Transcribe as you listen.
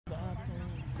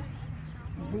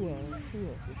Who else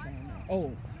was saying that?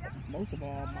 Oh, most of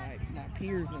all, my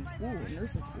peers in school, in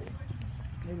nursing school,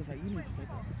 they was like, you need to take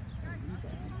a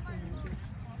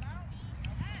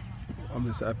I'm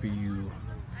just happy you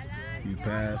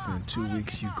pass, and in 2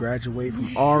 weeks you graduate from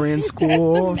RN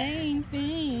school. That's the main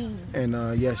thing.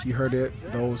 And yes, you heard it.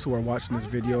 Those who are watching this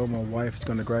video, my wife is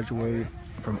going to graduate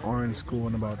from RN school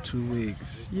in about 2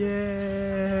 weeks.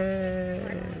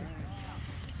 Yay!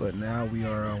 But now we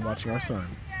are watching our son.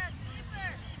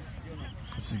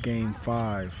 This is game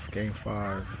 5. Game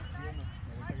 5.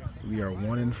 We are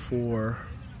 1-4.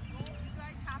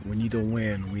 We need to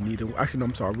win. We need to. Actually, no,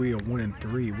 I'm sorry. We are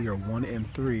 1-3. We are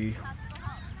 1-3.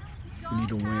 We need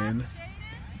to win.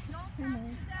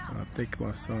 I think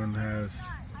my son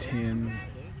has 10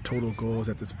 total goals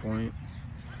at this point.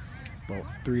 About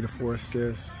 3 to 4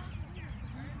 assists.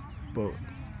 But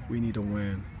we need to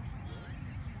win.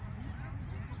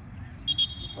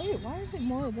 Wait, why is it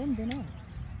more of them than us?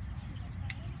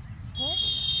 Huh?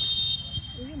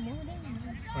 Is it more of them?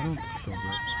 I don't think so, bro.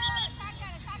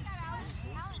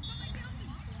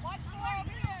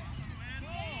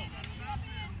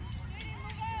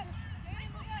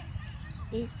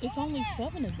 It's only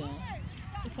 7 of them.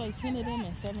 It's like 10 of them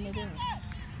and 7 of them.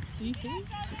 Do you see?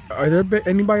 Are there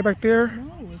anybody back there?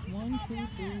 No, it's 1, 2,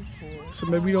 3, 4. So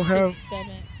maybe we don't have 6,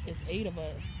 7. It's 8 of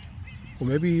us. Well,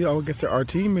 maybe I guess our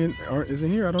team isn't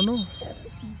here. I don't know.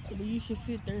 But you should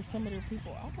sit there. Some of their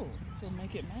people out to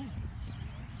make it mad.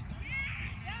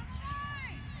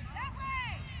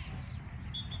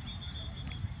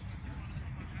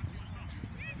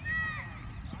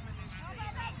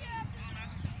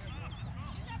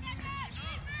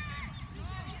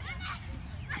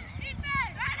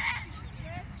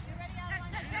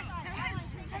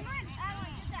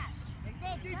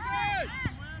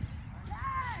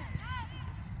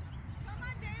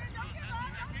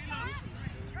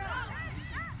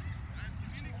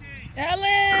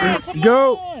 Ellen, come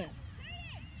Go. on.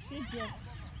 Good job.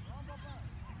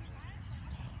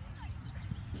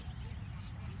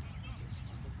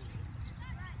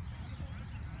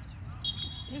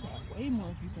 They got way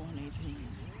more people on their team.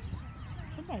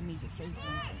 Somebody needs to say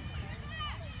something.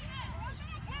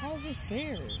 How is this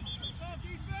fair?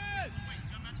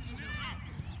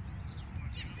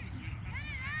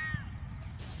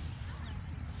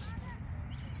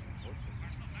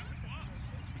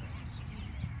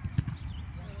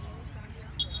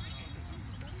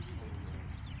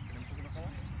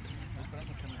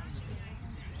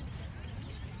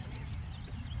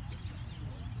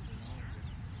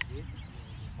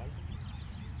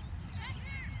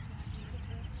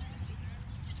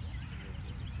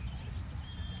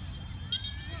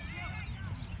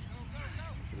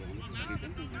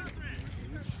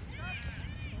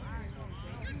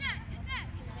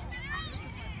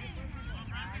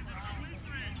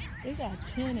 They got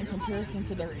 10 in comparison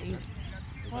to their 8.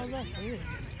 How is that fair?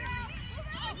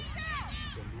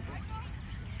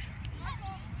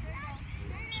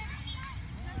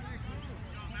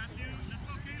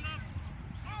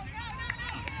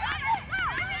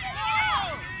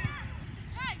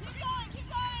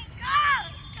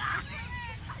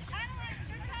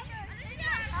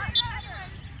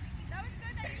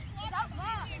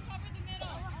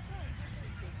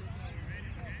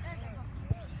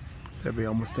 Everybody,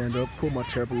 I'm gonna stand up, pull my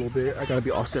chair up a little bit. I gotta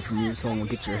be offset from you so I won't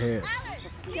get your head.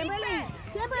 Kimberly,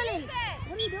 what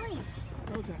are you doing?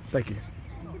 Thank you.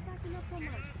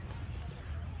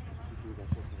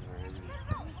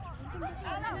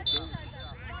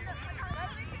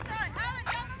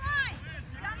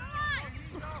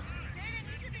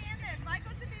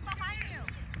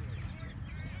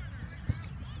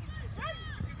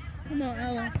 Come on,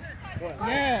 Ellen.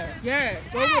 Yeah,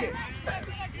 go with it.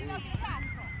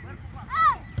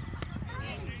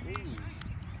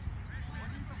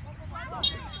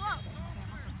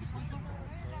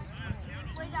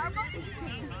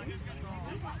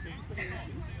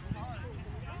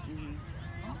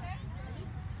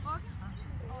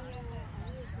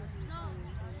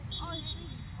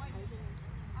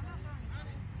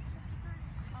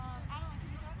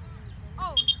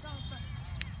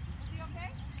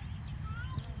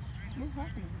 What's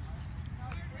happening?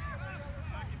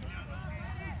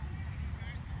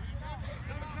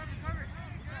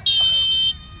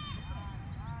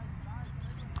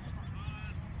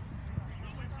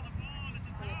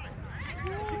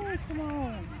 Oh, come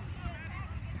on.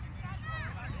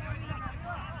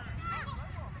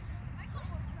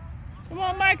 Come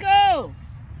on, Michael.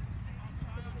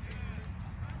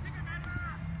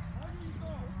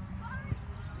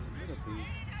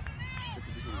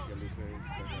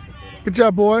 Good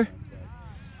job, boy.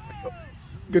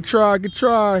 Good try, good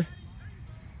try.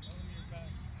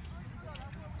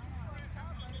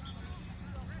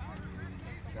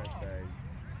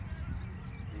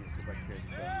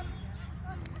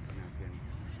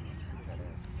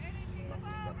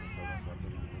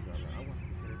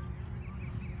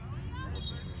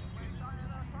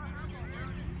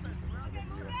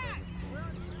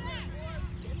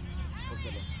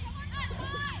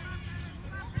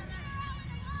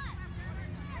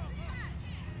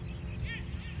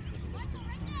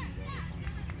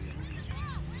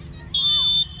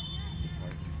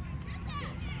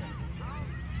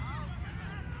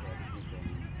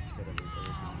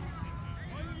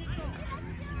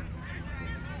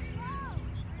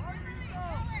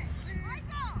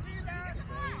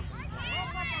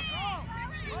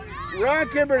 Run,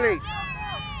 Kimberly.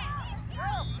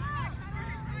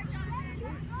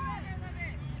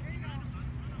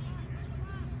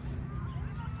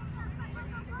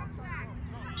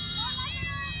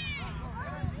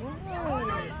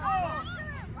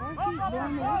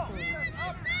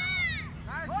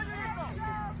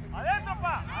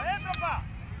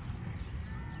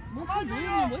 What's he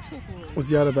doing the whistle for? Was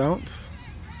he out of bounds?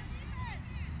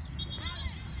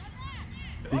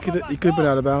 He could have been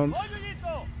out of bounds.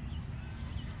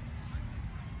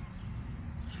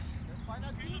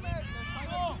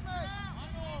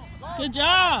 Good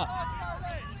job.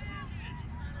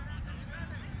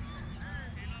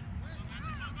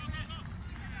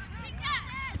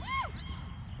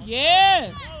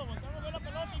 Yes.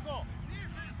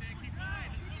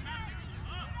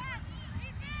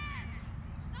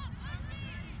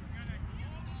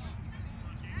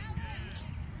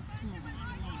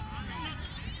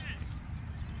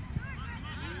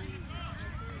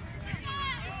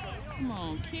 Come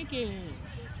on, kick it.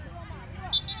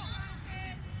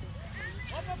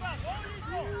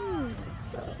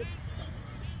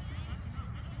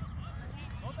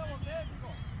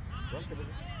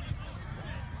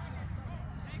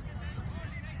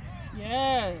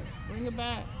 Yes, bring it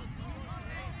back.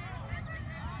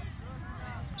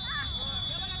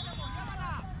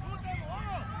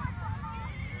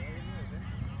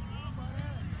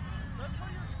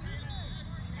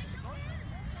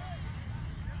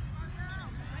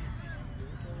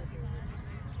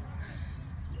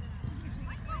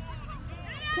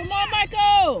 Come on,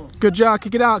 Michael. Good job.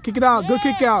 Kick it out. Kick it out. Good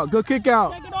kick out. Good kick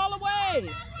out. Take it all away.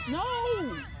 No.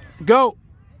 Go.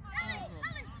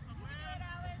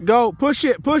 Go. Push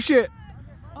it. Push it.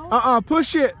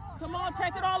 Push it. Come on,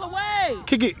 take it all away.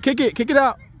 Kick it. Kick it. Kick it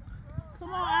out.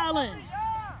 Come on, Allen.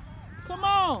 Come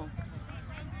on.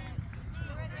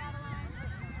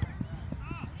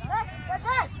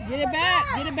 Get it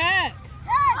back. Get it back.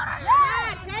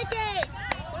 Yeah, take it.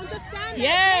 Don't just stand there.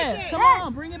 Yes. Take it. Come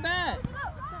on, bring it back.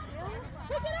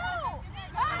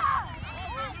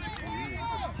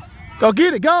 Go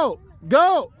get it. Go.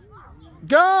 Go.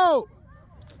 Go.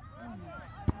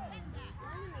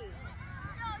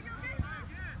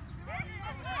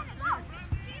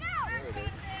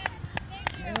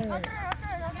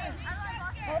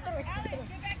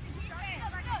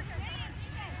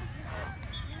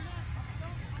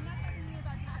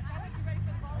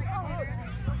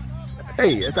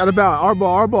 Hey, it's out of bounds. Our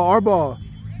ball, our ball, our ball.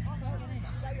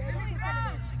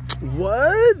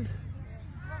 What?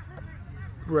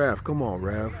 Ref, come on,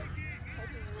 ref.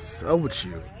 So with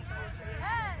you.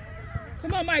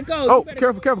 Come on, Michael. Oh,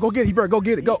 careful, careful. Go get it. You better go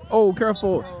get it. Go. Oh,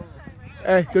 careful.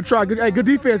 Hey, good try. Good. Hey, good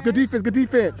defense. Good defense. Good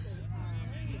defense.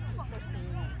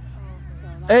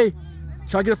 Hey,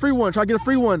 try to get a free one. Try to get a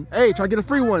free one. Hey, try to get a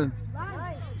free one.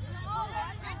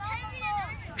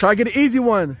 Try to get an easy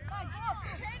one.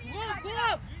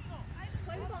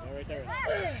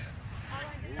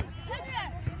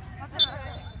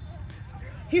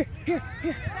 Here, here,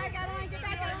 here. Get back, Adeline. Get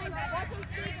back, Adeline. Watch him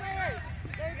speed players.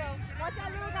 There you go. Watch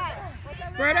that little guy. Watch that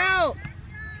little Spread guy. out.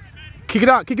 Kick it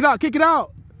out. Kick it out. Kick it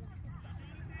out.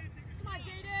 Come on,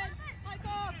 Jaden. Michael.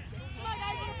 Come on,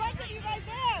 guys. We're punching you guys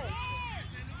there.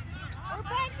 We're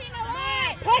punching a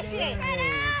lot. Push it. Spread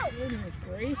out. Goodness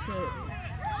gracious.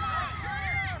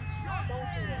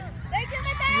 Thank you,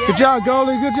 Mikal. Good job,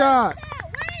 goalie. Good job.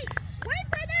 Wait. Wait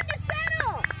for them to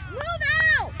settle. Move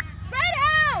out. Spread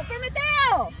out for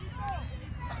Mateo.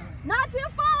 Not too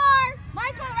far.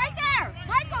 Michael, right there.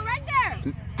 Michael, right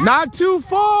there. Not too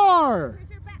far.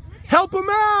 Help him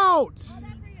out.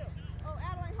 Oh,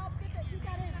 Adeline, help get that. Keep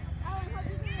that in. Adeline, help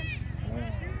get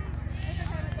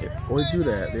in. They always do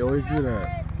that. They always do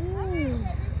that.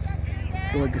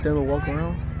 You want to get someone to walk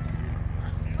around?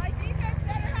 My defense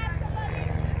better have somebody.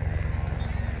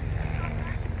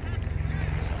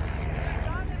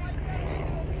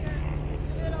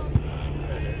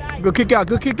 Good kick out.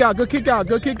 Good kick out. Good kick out.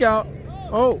 Good kick out.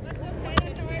 Oh.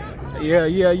 Yeah,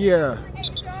 yeah, yeah.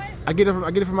 I get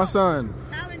it from my son.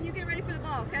 Alan, you get ready for the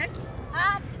ball, okay?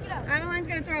 Adeline's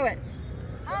gonna throw it.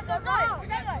 It's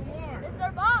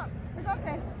their ball. It's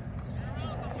okay.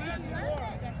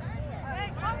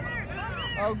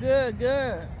 Oh, good,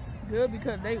 good. Good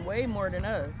because they way more than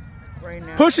us right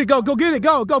now. Push it. Go. Go get it.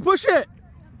 Go. Go. Push it.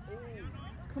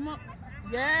 Come on.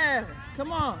 Yes.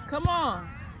 Come on. Come on.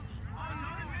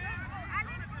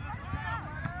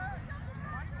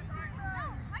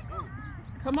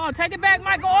 Come on. Take it back,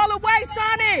 Michael. All the way,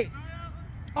 Sonic.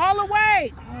 All the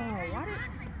way. Oh, why did...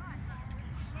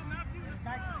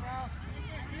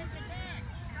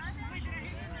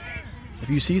 If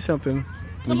you see something,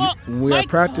 Come on, when we have Mike.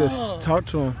 practice, Oh. talk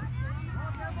to him.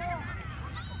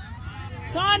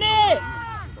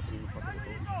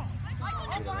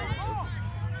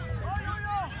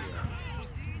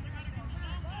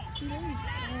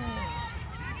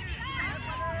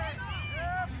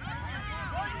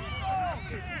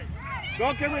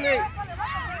 Go, Kimberly.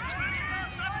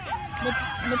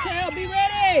 Mikal, be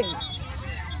ready.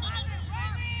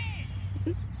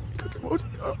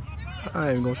 I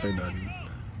ain't even gonna say nothing.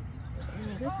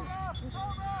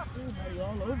 Everybody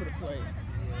all over the place.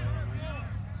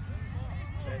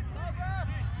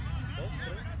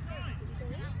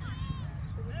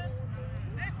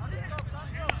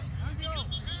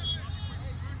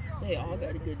 They all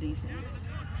got a good defense.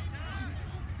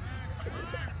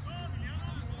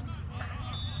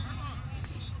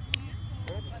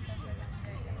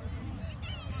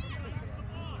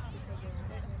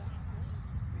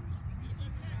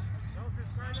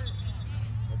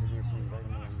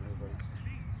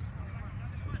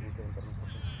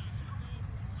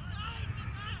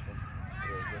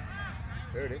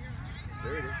 There it is.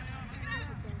 There it is.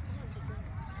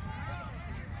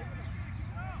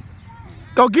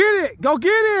 Go get it! Go get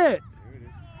it!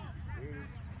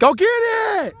 Go get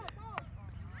it!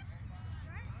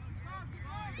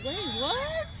 Wait,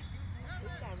 what?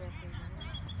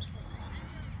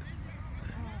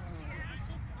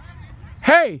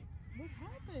 Hey! What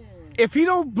happened? If he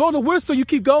don't blow the whistle, you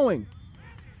keep going.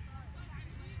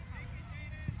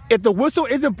 If the whistle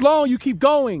isn't blown, you keep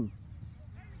going.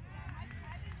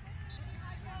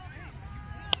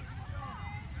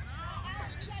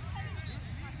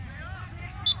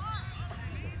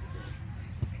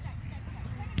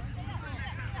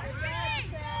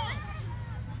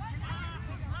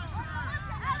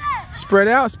 Spread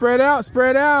out, spread out,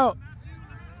 spread out.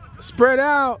 Spread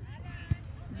out.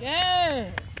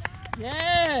 Yes.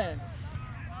 Yes.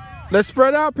 Let's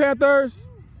spread out, Panthers.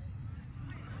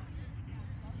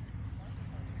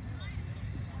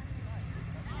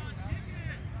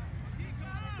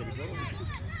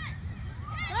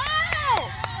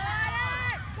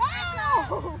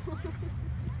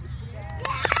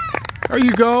 There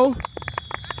you go.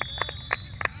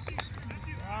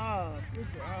 Oh, good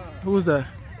job. Who was that?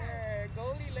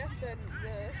 Goalie left the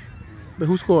But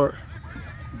who scored?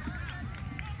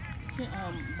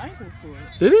 Michael scored.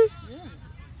 Did he? Yeah.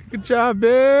 Good job,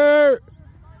 Bear.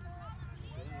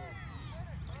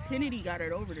 Kennedy got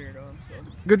it over there, though.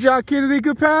 So. Good job, Kennedy.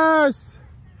 Good pass.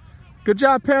 Good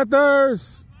job,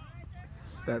 Panthers.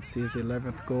 That's his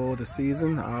 11th goal of the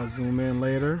season. I'll zoom in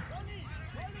later.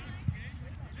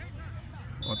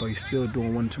 Although he's still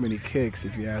doing one too many kicks,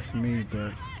 if you ask me,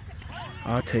 but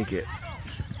I'll take it.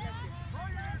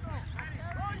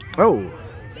 Oh.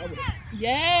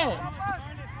 Yes.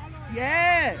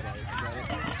 Yes.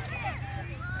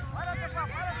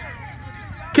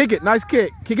 Kick it. Nice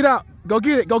kick. Kick it out. Go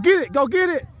get it. Go get it. Go get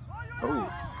it.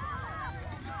 Oh.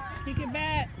 Kick it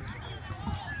back.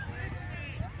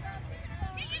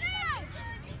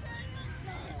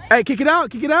 Hey, kick it out.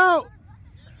 Kick it out.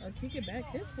 Or kick it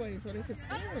back this way so they can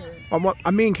score.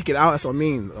 I mean, kick it out. That's what I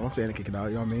mean. I'm saying kick it out.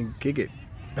 You know what I mean? Kick it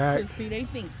back. See, they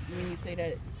think when you say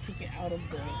that, kick it out of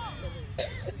the.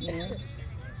 Yeah.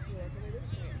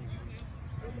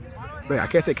 Wait, I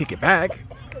can't say kick it back.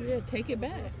 Yeah, take it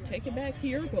back. Take it back to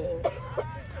your goal. All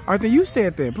right, then you say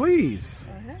it then, please.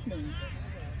 I have been.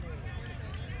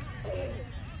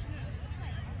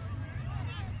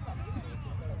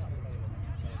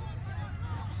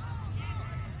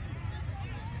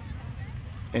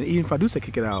 And even if I do say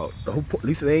kick it out, at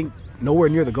least it ain't nowhere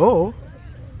near the goal.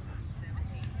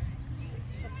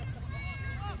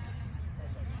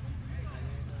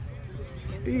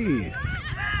 Jeez.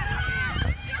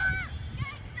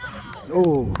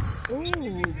 Oh. Ooh,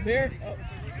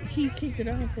 he kicked it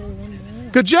out so it went down.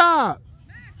 Good job.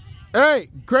 Hey,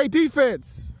 great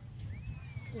defense.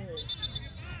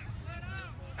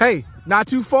 Hey, not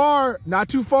too far. Not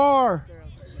too far.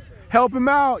 Help him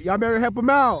out. Y'all better help him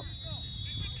out.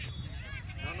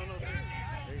 No.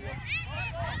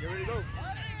 There you go. Get ready to go.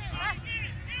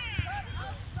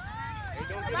 Hey,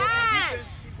 don't give up on defense.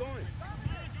 Keep going.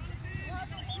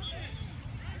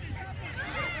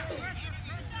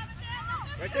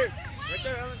 Right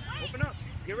there, Alan. Open up.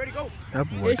 Get ready, go. That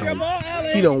boy It's your ball,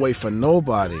 Alex. he don't wait for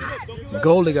nobody.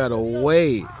 Goalie gotta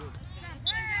wait.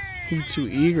 He too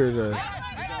eager to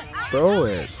throw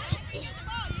it.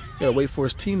 Gotta wait for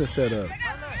his team to set up.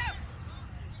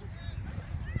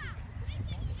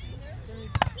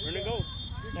 We're gonna go.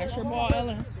 That's your ball,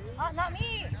 Ellen. Not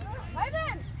me.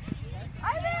 Ivan.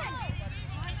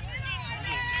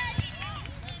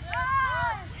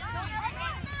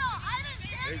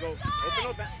 There you go. Open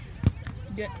up.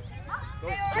 Get. Go.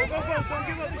 Don't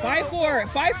give up. Fight for it.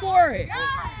 Fight for it.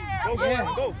 Go.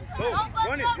 Yeah. Go.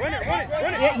 Run it.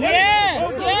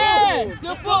 Yes. Yes.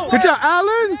 Good footwork. Good job,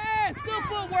 Allen. Yes. Good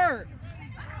footwork.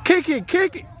 Kick it.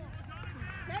 Take it,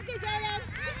 Jaden. Get it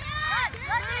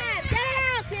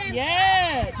out, kid.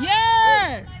 Yes. Yes.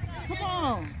 Come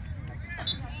on.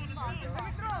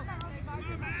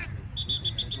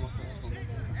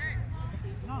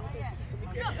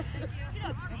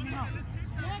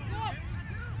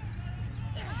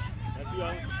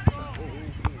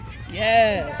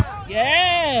 Yes.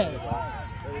 Yes.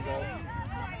 There we go.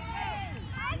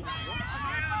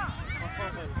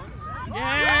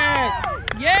 Yes.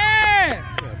 Yes.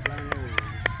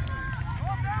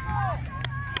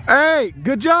 Hey,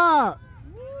 good job.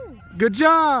 Good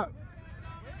job.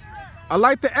 I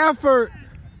like the effort.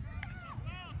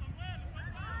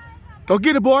 Go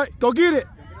get it, boy. Go get it.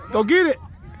 Go get it.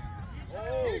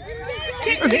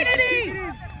 Kennedy.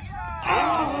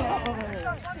 Oh.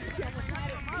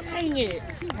 Dang it.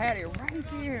 She had it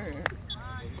right there.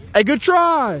 Hey, good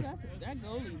try. That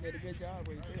goalie did a good job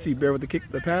right there. See Bear with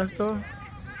the pass though.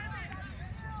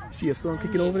 See your son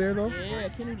kick it over there though. Yeah,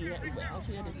 Kennedy had it, but all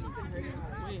she had to do was quick.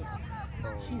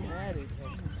 She had it.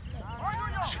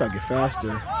 She gotta get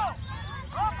faster.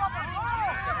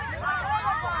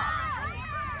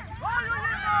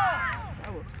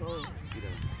 That was cool.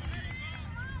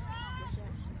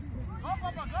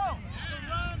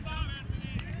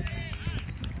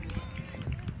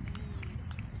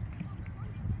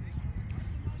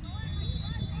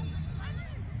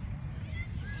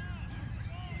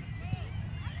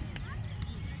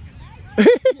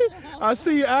 I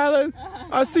see you, Alan.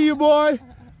 I see you, boy.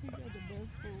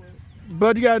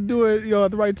 But you gotta do it, you know,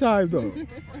 at the right time, though.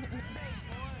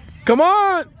 Come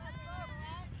on.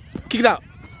 Kick it out.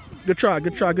 Good try.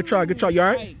 Good try. Good try. Good try. You all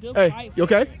right? Hey, you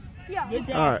okay? Yeah. Good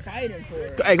job All right. fighting for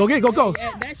her. Hey, go get it. Go.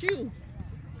 Yeah, that's you.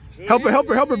 Help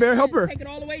her, Bear. Help her. Take it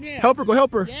all the way down. Help her. Go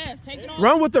help her. Yes, take it all.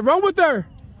 Run with her. Run with her.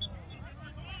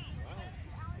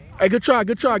 Hey, good try.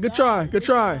 Good try. Good try. Good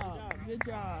try. Good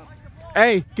job.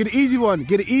 Hey, get an easy one.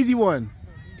 Get an easy one.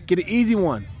 Get an easy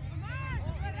one.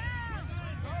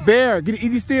 Bear, get an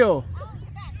easy steal.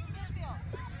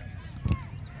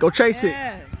 Go chase it.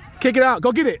 Yes. Kick it out.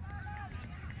 Go get it.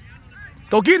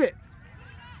 Go get it.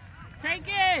 Take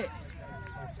it.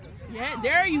 Yeah,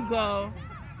 there you go.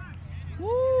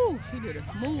 Woo, she did a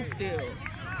smooth steal.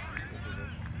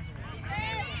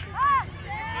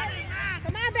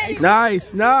 Come on, baby.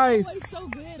 Nice. She's so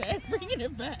good at bringing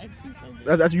it back. She's so good.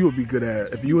 That's what you would be good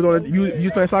at. If you was on, you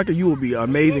was playing soccer, you would be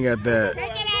amazing at that. Take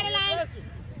it, Adeline.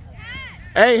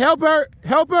 Hey, help her.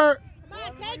 Help her. Come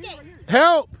on, take it.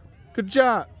 Help. Good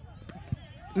job.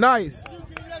 Nice.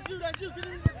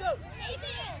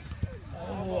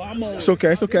 Oh, I'm a, It's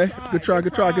okay. It's okay. Good try.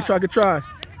 Good try. Good try. Good try.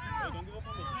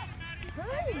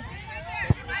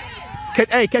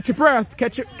 Hey, catch your breath.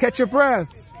 Catch your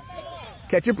breath.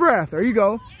 Catch your breath. There you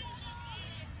go.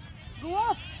 Go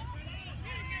up.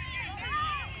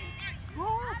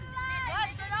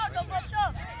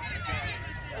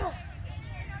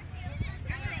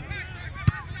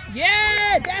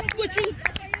 yeah, that's what you.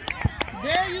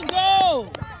 There you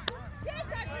go.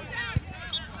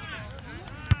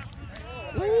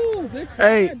 Ooh, good try,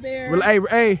 Hey, Bear.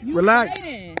 hey, You relax.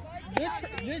 fighting.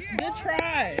 Good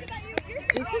try.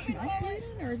 Is his mouth bleeding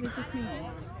or is it just me?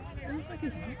 It looks like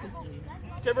his mouth is bleeding.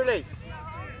 Kimberly.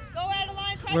 Go,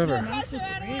 Adeline. Touch Whatever. her, touch her,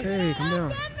 Adeline. Okay, come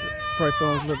down. Probably fell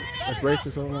on his lip. That's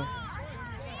racist, I don't know.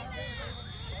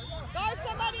 Guard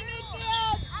somebody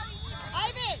midfield.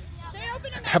 Ivan, stay open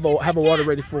in that Have a water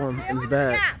ready for him in his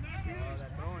bag.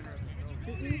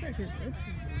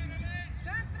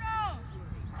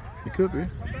 He could be,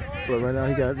 but right now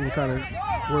he's kind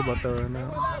of worried about that right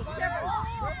now.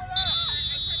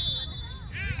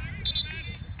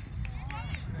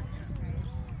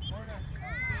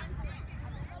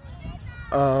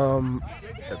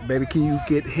 Baby, can you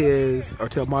get his, or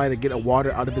tell Maya to get a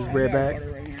water out of his red bag?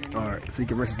 All right, so you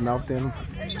can rinse his mouth then.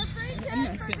 I'm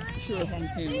not sure if I'm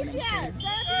seeing what I'm Defense. seeing. Set up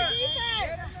your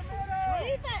defense.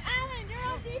 Defense. Alan, you're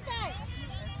on defense.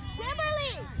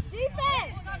 Kimberly,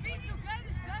 defense.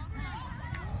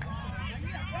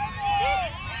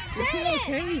 Is he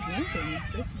okay? He's limping.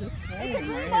 This tall one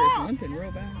right here is limping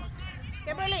real bad.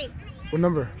 Kimberly. What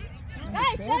number?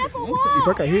 Guys, set up a wall. He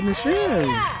probably got hit in the shin.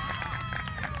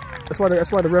 That's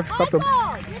why the ref stopped the.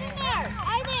 Michael, get in there.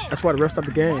 Ivan. That's why the ref stopped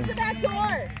the game. Watch the back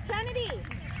door.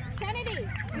 Kennedy,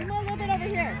 you move a little bit over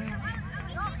here.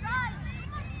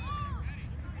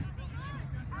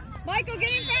 Michael,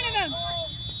 get in front of him.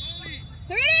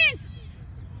 Here it is.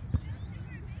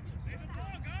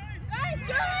 Guys,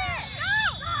 do it. No.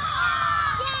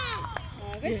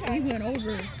 Good Yeah, try. he went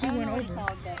over. He went over.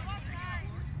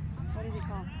 What did he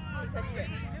call? He touched it.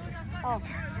 Oh.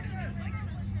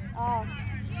 Oh.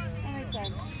 That makes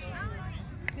sense.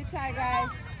 Good try, guys.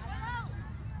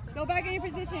 Go back in your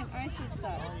position. I shoot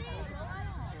stuff.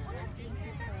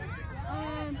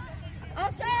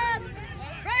 I'll sub.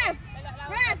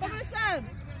 Ref, I'm gonna sub.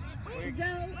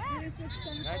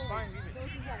 That's fine, leave it.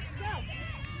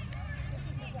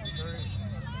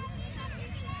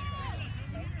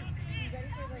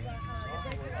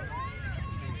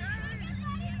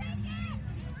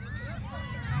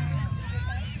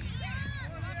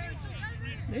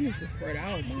 They need to spread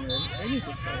out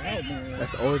more.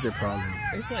 That's always a problem.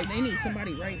 It's like they need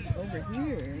somebody right over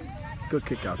here. Good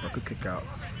kick out, though. Good kick out.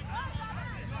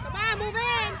 Come on, move in.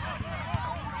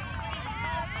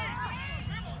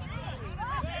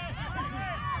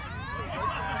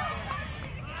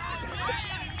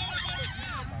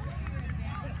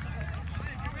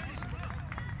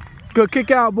 Good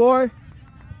kick out, boy.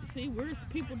 See, where's the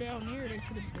people down there? They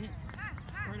should have been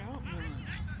spread out more.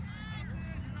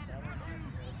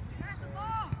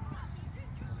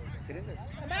 Get in there.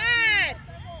 Come on.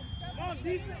 Come on,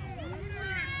 defense.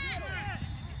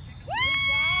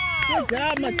 Good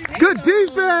job, Mateo. Good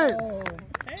defense.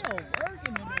 Mateo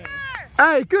working today.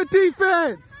 Hey, good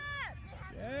defense.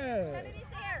 Yeah.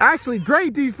 Actually,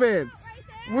 great defense.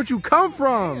 Where'd you come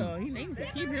from? Hell, he needs to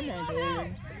keep him on goal.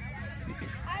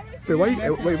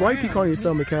 Wait, why you keep calling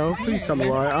yourself Mikal? Please tell me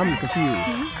why. I'm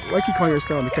confused. Why you keep calling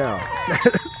yourself Mikal?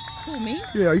 Who, me?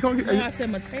 Yeah, you calling? No, I said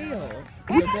Mateo.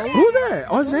 Who's that?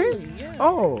 Oh, his name? Yeah.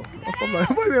 Oh, I'm like,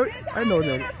 wait a minute. I know his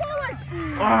name.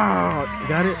 Ah,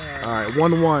 got it. All right,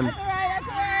 1-1. That's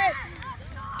all right.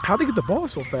 How'd they get the ball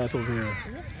so fast over here?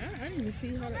 I didn't even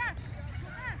see how that.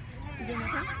 You doing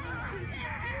okay?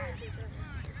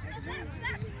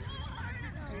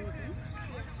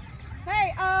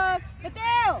 Hey,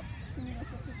 Mateo!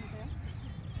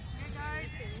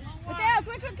 Mateo,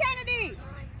 switch with Kennedy!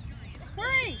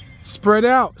 Hurry! Spread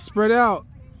out, spread out.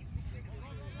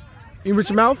 You reach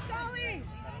your mouth? Goalie!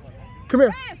 Come here.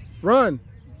 Ref! Run.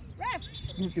 Ref!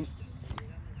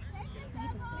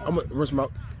 I'm gonna reach your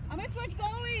mouth. I'm gonna switch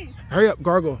goalies! Hurry up,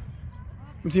 gargle.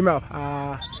 Let me see your mouth.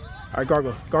 All right,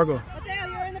 gargle. Mateo,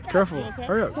 you're in the front. Careful. Okay.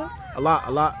 Hurry up. A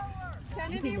lot.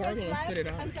 Kennedy You can was gargle and left. spit it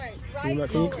out. I'm sorry, Clean right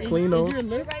up, forward. clean those. Is your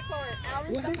lip? Right forward.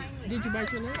 Alan's What? behind you. Did you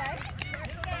bite your lip? Okay?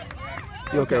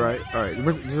 You okay, right? All right.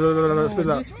 Spit it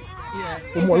out. Just-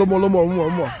 Yeah. One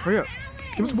more. Hurry up.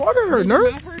 Give us water, Did your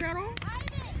nurse. mouth hurt at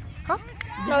all?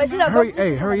 No, is it a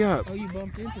Hurry up. Oh, you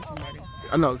bumped into somebody.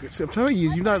 I know. I'm telling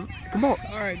you, you're not. Come on.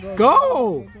 All right, go.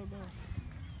 Go!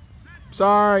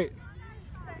 Sorry.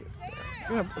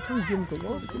 Yeah, I'm trying to give him some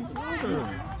water. Give him some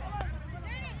water.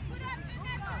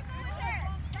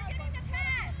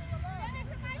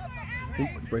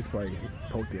 Brace probably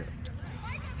poked it.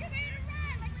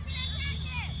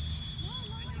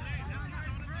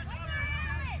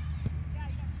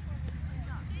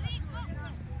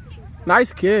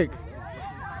 Nice kick.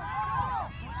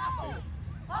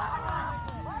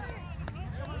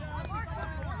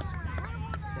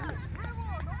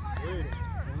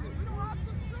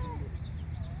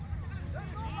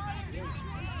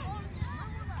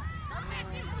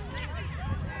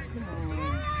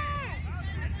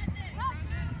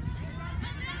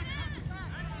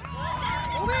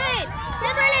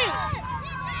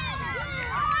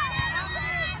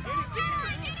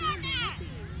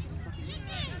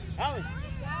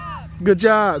 Good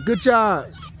job.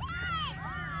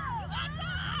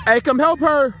 Hey, come help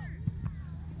her.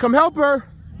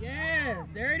 Yes,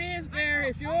 there it is, Bear.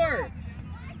 It's yours.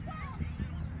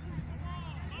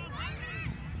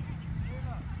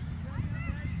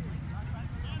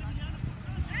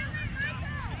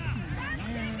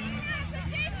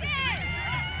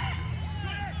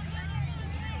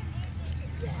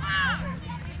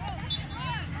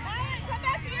 Come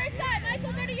back to your side.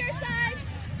 Michael, go to your side.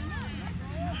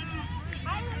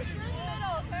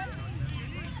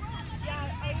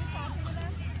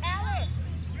 Alan,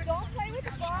 don't play with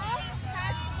the ball.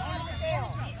 Pass on the tail.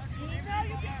 You know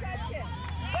you can trust him.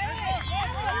 Wait.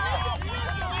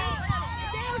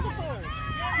 Tail's the forward.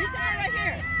 You stand right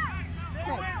here.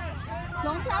 Okay.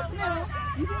 Don't cross the middle.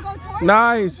 You can go towards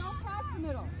Nice. Don't cross the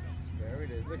middle. There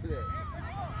it is. Look at that.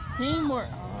 Teamwork.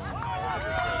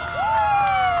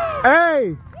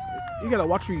 Hey, you gotta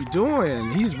watch what you're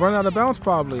doing. He's running out of bounds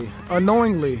probably,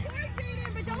 unknowingly.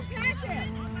 But don't pass it.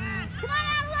 Come on,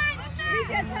 Adeline.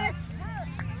 Alicia, touch.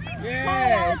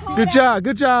 Yes. Good job.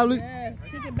 Yes.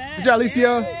 Kick it back. Good job, Alicia.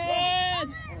 Yes.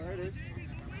 Oh, there it is.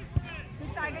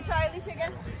 Good try, Alicia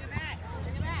again.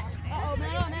 Uh-oh, no.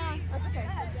 That's okay.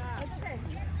 That's okay.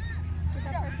 Get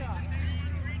that pressure off.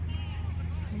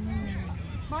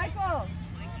 Michael,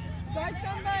 guard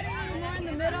somebody more in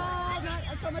the middle,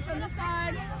 not so much on this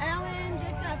side. Alan,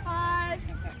 get that 5.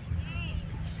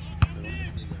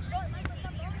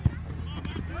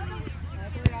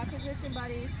 That's your position,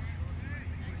 buddy.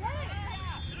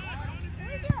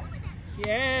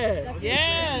 Yes,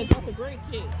 yes. That's a great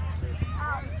kick.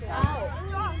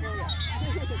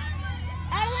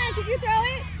 Adeline, can you throw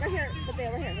it? Right here, right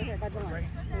there, right here, by the line.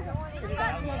 There you go. If you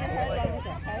got some over here, right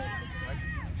there, okay?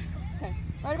 Okay,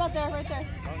 right about there, right there.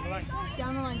 Down the line.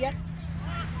 Down the line, yep.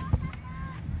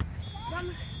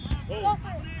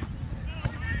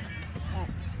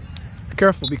 Be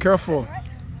careful, be careful.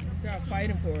 Start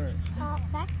fighting for it.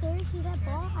 Back there, see that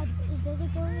ball? Does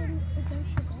it go in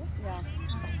against the goal? Yeah.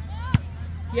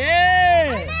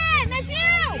 Yeah. Amen, that's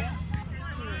you!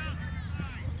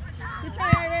 Good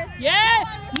try, Iris. Yeah.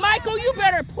 Michael, you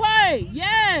better play.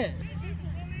 Yes.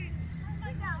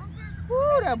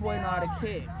 Woo, that boy know how to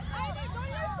kick. Ivy, go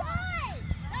your side!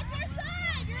 That's your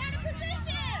side! You're out of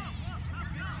position!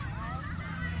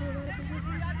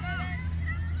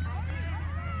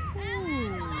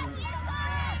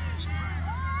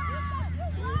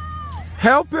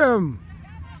 Help him.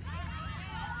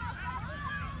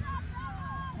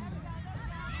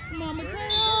 Come on,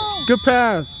 Mateo. Good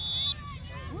pass.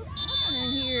 What's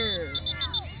happening here?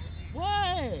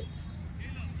 What?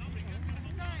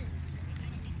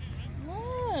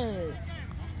 What?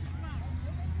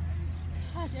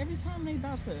 Gosh, every time they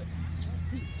about to.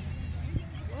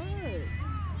 What?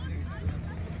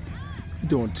 You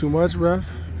doing too much, ref?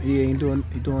 He ain't doing.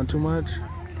 He doing too much.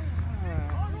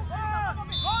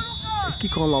 He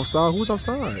keep calling offside. Who's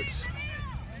offsides?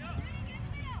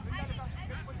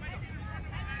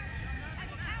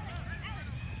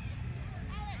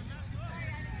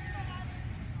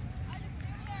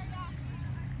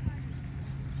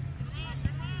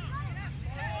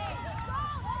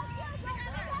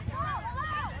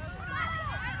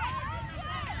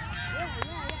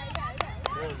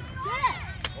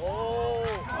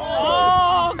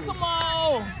 Oh, come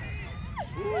on.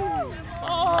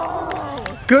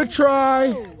 Oh. Good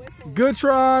try. Good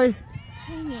try.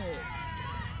 Dang it.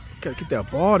 You gotta get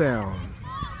that ball down.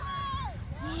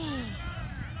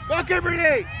 Go,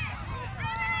 Kimberly!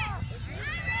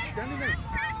 Stand in there.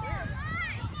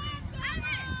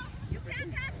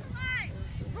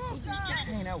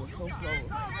 Dang, that was so close.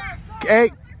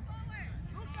 Hey.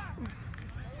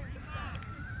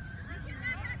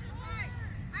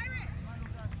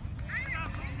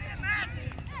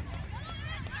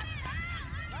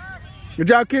 Good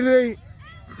job, Kennedy.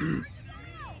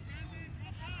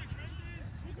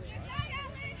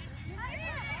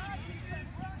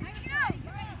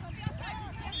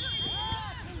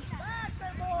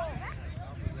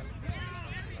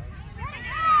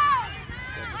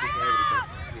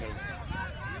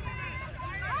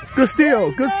 Good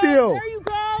steal. Good steal. There you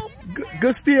go.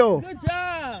 Good steal. Good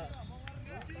job.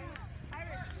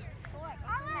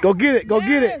 Go get it. Go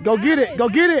get it. Go get it. Go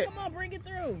get it. Come on, bring it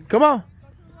through. Come on.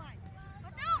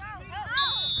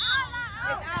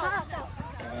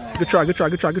 Good try. Good try.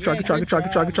 Good try. Good try. Good try. Good try.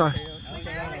 Good try. Good try.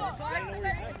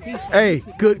 Hey,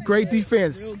 good. Great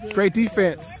defense. Great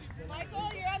defense.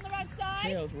 Michael, you're on the wrong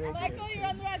side. Michael, you're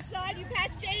on the wrong side. You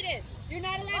passed Jaden. You're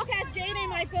not allowed to pass Jaden,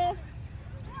 Michael.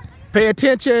 Pay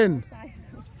attention.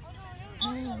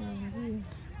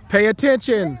 Pay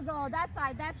attention. There you go. That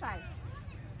side. That side.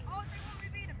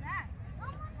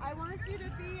 I want you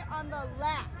to be on the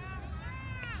left.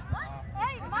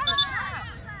 Hey, Mama!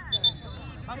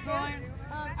 I'm going.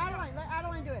 Adeline, let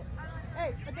Adeline do it.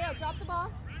 Hey, Adele, drop the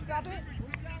ball. Drop it. Yes,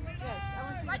 I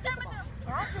want you to get the ball.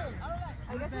 Awesome.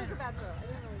 I guess it was a bad throw. I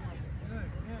didn't really know.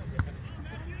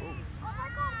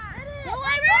 Go,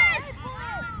 Iris!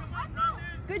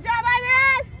 Good job,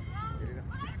 Iris!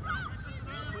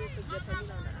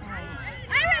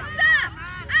 Iris, stop!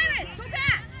 Iris, go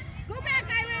back! Go back,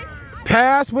 Iris!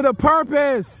 Pass with a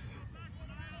purpose.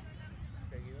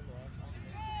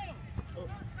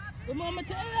 Come on,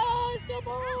 Mateo. It's the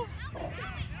ball. What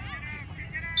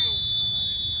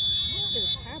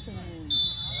is happening?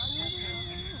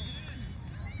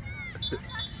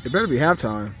 It better be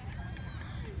halftime.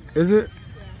 Is it?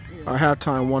 Our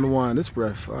halftime 1-1. This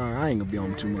ref, I ain't gonna be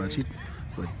on him too much.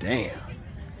 But damn.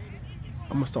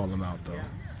 I'm gonna stall him out though.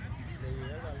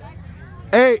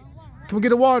 Hey, come get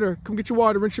the water. Come get your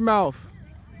water. Rinse your mouth.